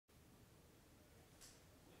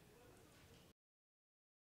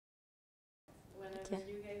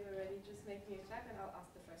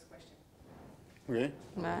Okay.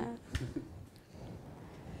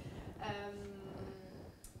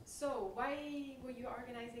 So why were you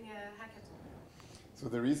organizing a hackathon? So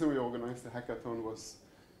the reason we organized the hackathon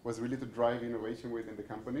was really to drive innovation within the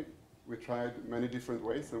company. We tried many different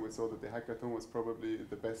ways, and we saw that the hackathon was probably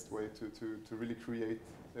the best way to really create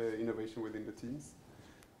innovation within the teams.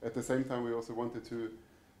 At the same time, we also wanted to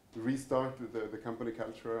restart the company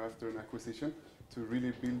culture after an acquisition, to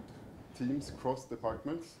really build teams cross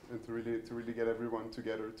departments, and to really get everyone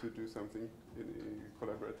together to do something in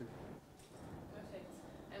collaborative. Perfect.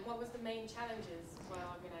 And what was the main challenges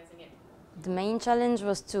while organizing it? The main challenge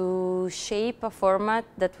was to shape a format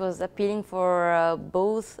that was appealing for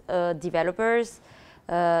both developers,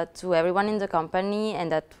 to everyone in the company,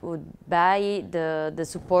 and that would buy the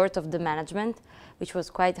support of the management, which was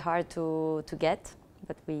quite hard to get,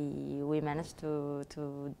 but we managed to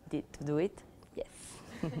do it. Yes.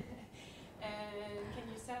 And can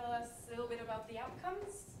you tell us a little bit about the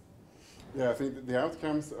outcomes? Yeah, I think the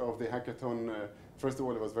outcomes of the hackathon, first of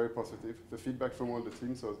all, it was very positive. The feedback from all the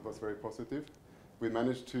teams was very positive. We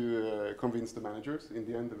managed to convince the managers. In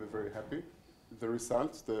the end, they were very happy. The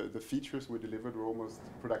results, the features we delivered were almost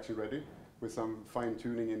production ready. With some fine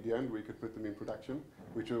tuning in the end, we could put them in production,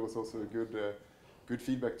 which was also a good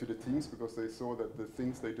feedback to the teams, because they saw that the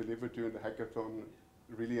things they delivered during the hackathon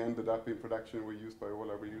really ended up in production and were used by all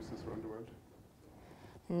our users around the world.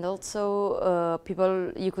 And also,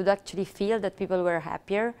 you could actually feel that people were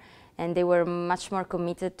happier, and they were much more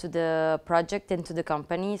committed to the project and to the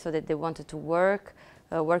company, so that they wanted to work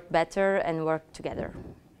better and work together.